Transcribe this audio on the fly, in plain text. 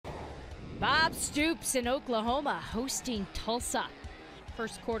Bob Stoops in Oklahoma hosting Tulsa.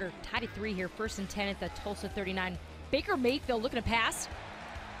 First quarter, tied at 3 here, 1st and 10 at the Tulsa 39. Baker Mayfield looking to pass.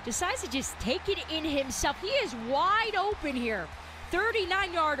 Decides to just take it in himself. He is wide open here.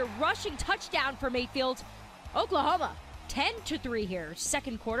 39-yard rushing touchdown for Mayfield. Oklahoma 10-3 here,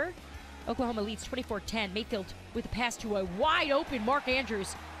 second quarter. Oklahoma leads 24-10. Mayfield with a pass to a wide open Mark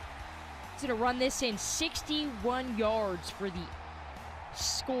Andrews. He's going to run this in 61 yards for the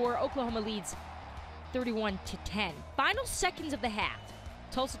score. Oklahoma leads 31-10. Final seconds of the half.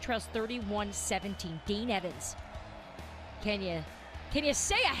 Tulsa trails 31-17. Dane Evans. Can you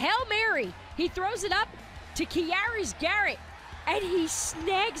say a Hail Mary? He throws it up to Kearis Garrett, and he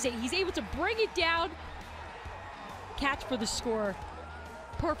snags it. He's able to bring it down. Catch for the score.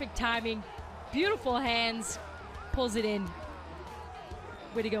 Perfect timing. Beautiful hands. Pulls it in.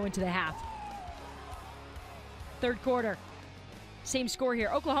 Way to go into the half. Third quarter. Same score here.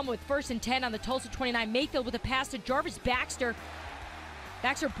 Oklahoma with 1st and 10 on the Tulsa 29. Mayfield with a pass to Jarvis Baxter.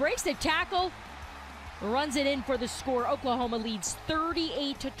 Baxter breaks the tackle. Runs it in for the score. Oklahoma leads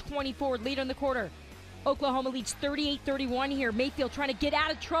 38-24 later in the quarter. Oklahoma leads 38-31 here. Mayfield trying to get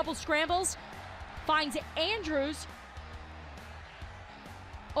out of trouble. Scrambles. Finds Andrews.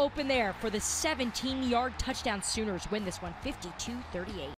 Open there for the 17-yard touchdown. Sooners win this one 52-38.